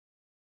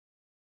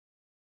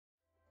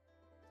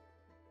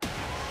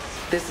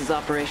This is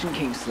Operation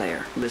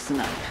Kingslayer.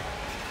 Listen up.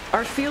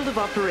 Our field of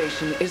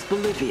operation is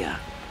Bolivia.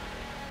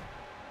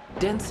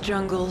 Dense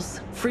jungles,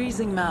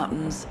 freezing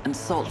mountains, and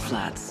salt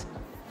flats.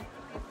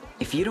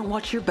 If you don't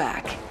watch your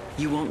back,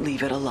 you won't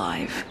leave it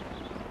alive.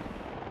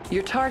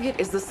 Your target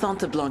is the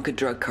Santa Blanca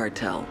drug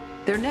cartel.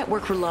 Their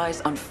network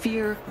relies on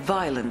fear,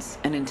 violence,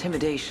 and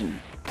intimidation.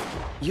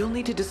 You'll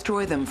need to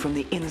destroy them from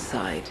the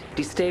inside,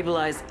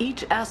 destabilize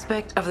each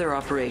aspect of their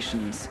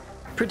operations.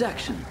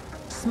 Production,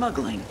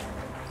 smuggling,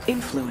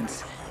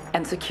 influence,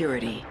 and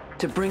security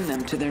to bring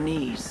them to their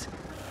knees.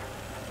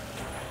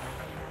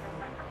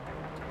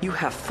 You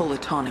have full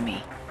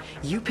autonomy.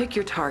 You pick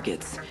your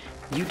targets.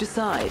 You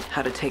decide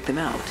how to take them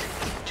out.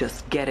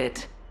 Just get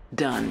it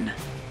done.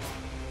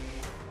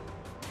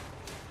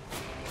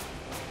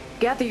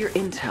 Gather your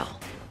intel.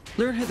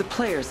 Learn who the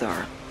players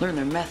are. Learn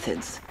their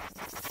methods.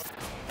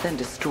 Then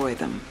destroy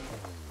them.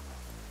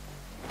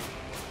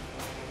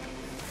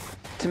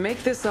 To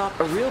make this op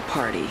a real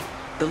party,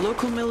 the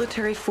local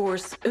military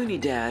force,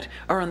 Unidad,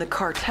 are on the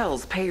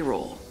cartel's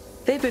payroll.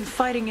 They've been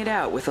fighting it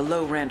out with a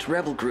low-rent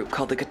rebel group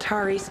called the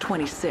Qataris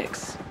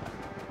 26.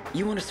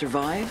 You want to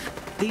survive?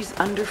 These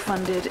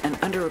underfunded and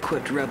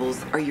under-equipped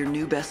rebels are your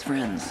new best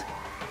friends.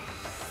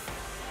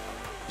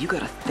 You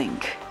gotta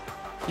think.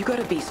 You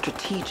gotta be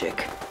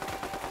strategic.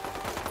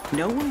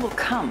 No one will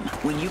come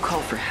when you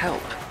call for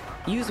help.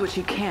 Use what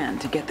you can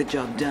to get the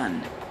job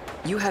done.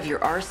 You have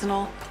your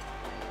arsenal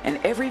and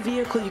every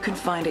vehicle you can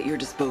find at your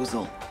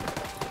disposal.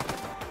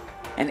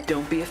 And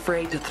don't be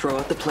afraid to throw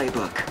out the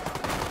playbook.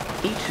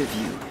 Each of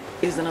you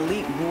is an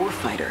elite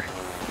warfighter,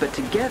 but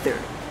together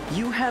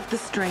you have the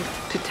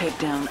strength to take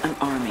down an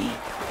army.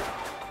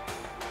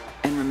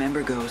 And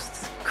remember,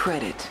 Ghosts,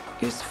 credit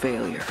is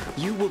failure.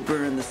 You will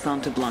burn the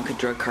Santa Blanca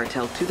drug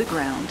cartel to the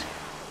ground,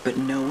 but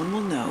no one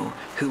will know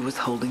who was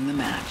holding the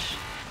match.